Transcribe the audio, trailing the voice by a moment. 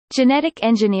Genetic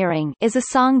Engineering is a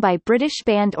song by British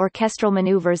band Orchestral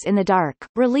Manoeuvres in the Dark,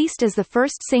 released as the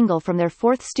first single from their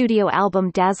fourth studio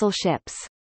album Dazzle Ships.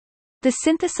 The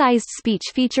synthesized speech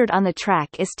featured on the track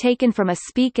is taken from a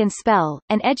Speak and Spell,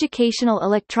 an educational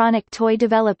electronic toy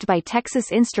developed by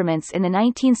Texas Instruments in the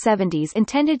 1970s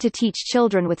intended to teach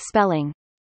children with spelling.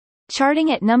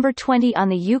 Charting at number 20 on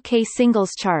the UK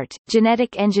singles chart,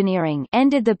 Genetic Engineering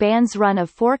ended the band's run of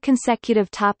 4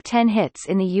 consecutive top 10 hits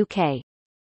in the UK.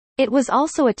 It was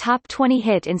also a top 20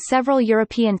 hit in several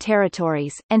European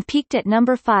territories, and peaked at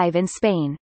number 5 in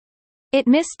Spain. It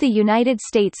missed the United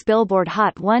States Billboard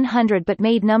Hot 100 but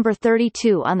made number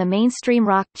 32 on the mainstream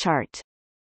rock chart.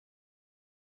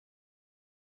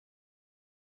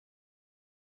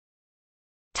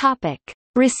 Topic: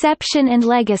 Reception and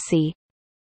legacy.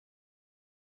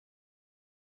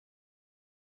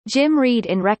 Jim Reed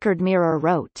in Record Mirror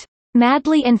wrote,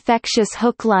 "Madly infectious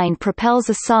hook line propels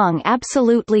a song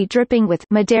absolutely dripping with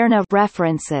Moderna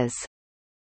references.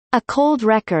 A cold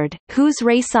record, whose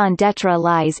raison d'etre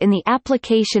lies in the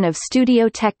application of studio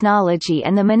technology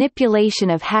and the manipulation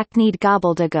of hackneyed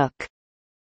gobbledygook.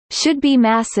 Should be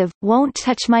massive, won't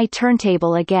touch my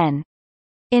turntable again."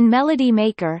 In Melody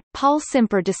Maker, Paul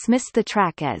Simper dismissed the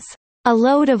track as a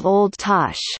load of old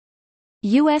tosh.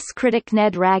 U.S. critic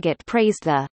Ned Raggett praised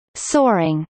the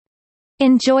soaring,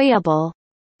 enjoyable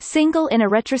single in a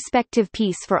retrospective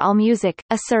piece for AllMusic,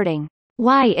 asserting,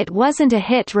 "Why it wasn't a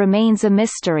hit remains a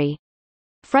mystery."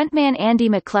 Frontman Andy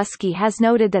McCluskey has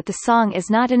noted that the song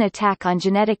is not an attack on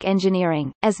genetic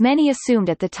engineering, as many assumed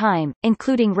at the time,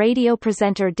 including radio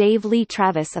presenter Dave Lee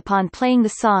Travis upon playing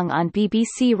the song on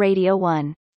BBC Radio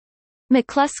 1.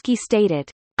 McCluskey stated,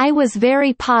 "I was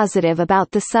very positive about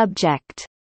the subject.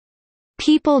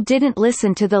 People didn't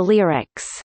listen to the lyrics.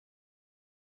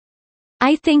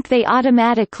 I think they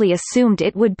automatically assumed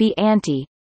it would be anti."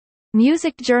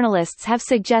 Music journalists have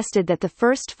suggested that the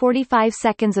first 45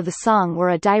 seconds of the song were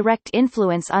a direct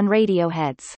influence on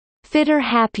Radiohead's Fitter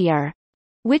Happier,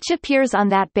 which appears on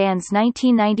that band's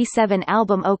 1997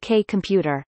 album OK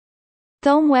Computer.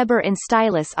 Thome Weber and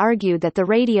Stylus argued that the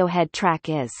Radiohead track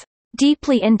is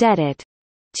deeply indebted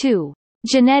to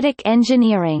genetic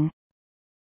engineering.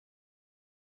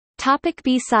 Topic: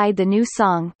 B-side. The new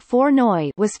song, For Noi,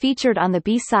 was featured on the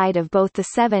B-side of both the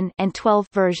 7 and 12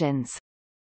 versions.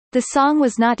 The song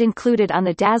was not included on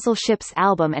the Dazzle Ships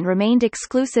album and remained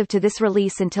exclusive to this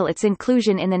release until its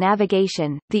inclusion in the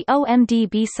Navigation, the OMD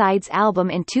B-sides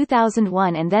album in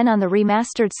 2001 and then on the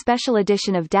remastered special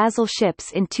edition of Dazzle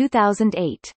Ships in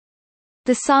 2008.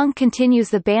 The song continues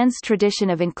the band's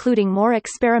tradition of including more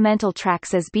experimental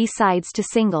tracks as B-sides to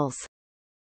singles.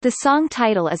 The song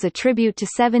title is a tribute to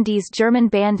 70s German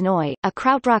band Neu, a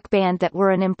krautrock band that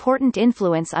were an important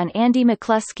influence on Andy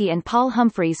McCluskey and Paul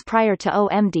Humphreys prior to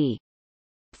OMD.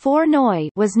 For Noi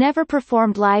was never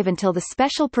performed live until the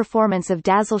special performance of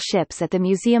Dazzle Ships at the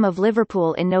Museum of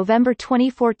Liverpool in November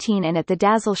 2014 and at the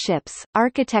Dazzle Ships,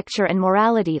 Architecture and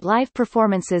Morality live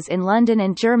performances in London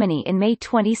and Germany in May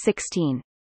 2016.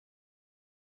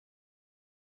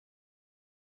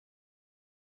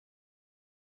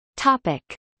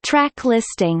 Topic: Track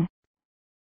listing.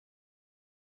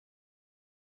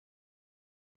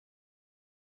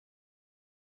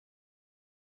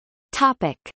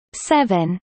 Topic: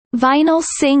 7. Vinyl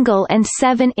single and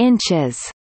 7 inches.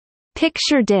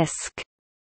 Picture disc.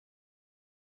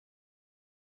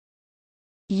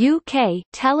 UK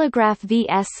Telegraph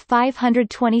VS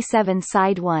 527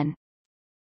 Side 1.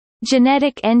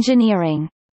 Genetic Engineering.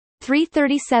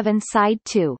 337 Side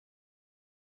 2.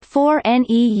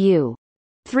 4NEU.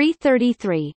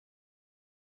 333.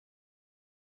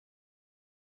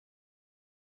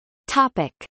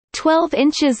 Topic: 12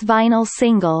 inches vinyl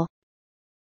single.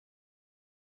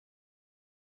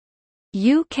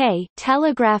 UK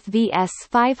Telegraph VS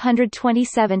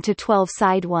 527 to 12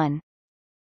 Side 1.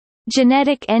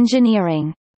 Genetic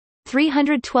Engineering.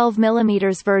 312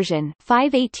 mm version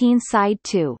 518 Side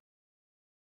 2.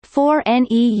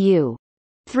 4NEU.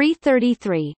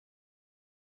 333.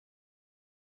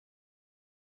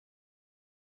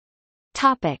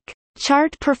 Topic: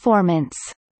 Chart performance.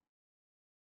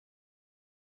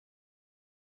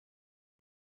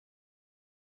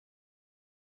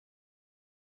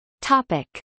 Topic: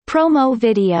 Promo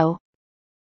video.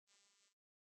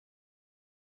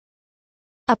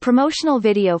 A promotional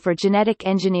video for Genetic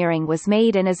Engineering was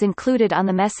made and is included on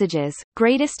the Messages,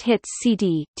 Greatest Hits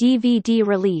CD, DVD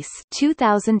release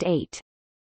 2008.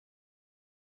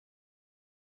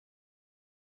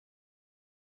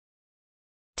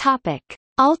 Topic: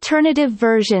 Alternative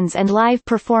versions and live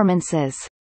performances.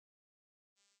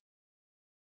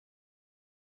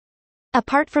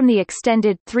 Apart from the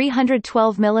extended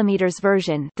 312mm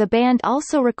version, the band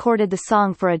also recorded the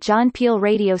song for a John Peel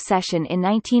radio session in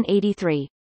 1983.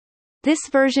 This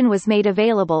version was made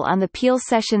available on the Peel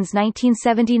Sessions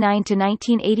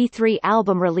 1979-1983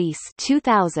 album release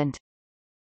 2000.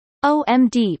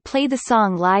 OMD played the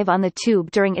song live on the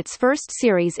Tube during its first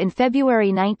series in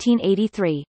February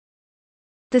 1983.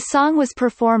 The song was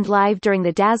performed live during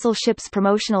the Dazzle Ships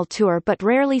promotional tour but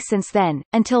rarely since then,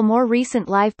 until more recent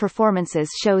live performances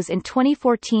shows in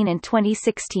 2014 and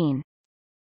 2016.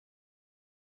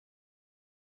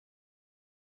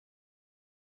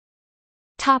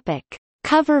 Topic: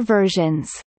 Cover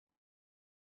versions.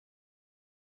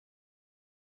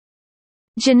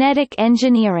 Genetic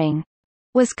Engineering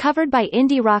was covered by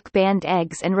indie rock band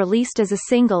Eggs and released as a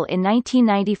single in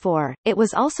 1994. It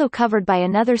was also covered by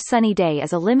Another Sunny Day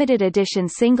as a limited edition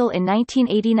single in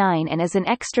 1989 and as an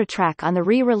extra track on the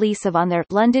re-release of On Their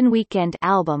London Weekend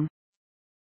album.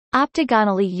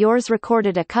 Optigonally Yours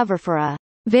recorded a cover for a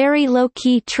Very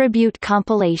Low-Key tribute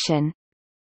compilation.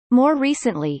 More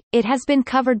recently, it has been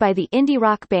covered by the indie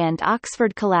rock band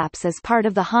Oxford Collapse as part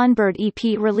of the Hawnbird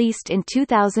EP released in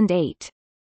 2008.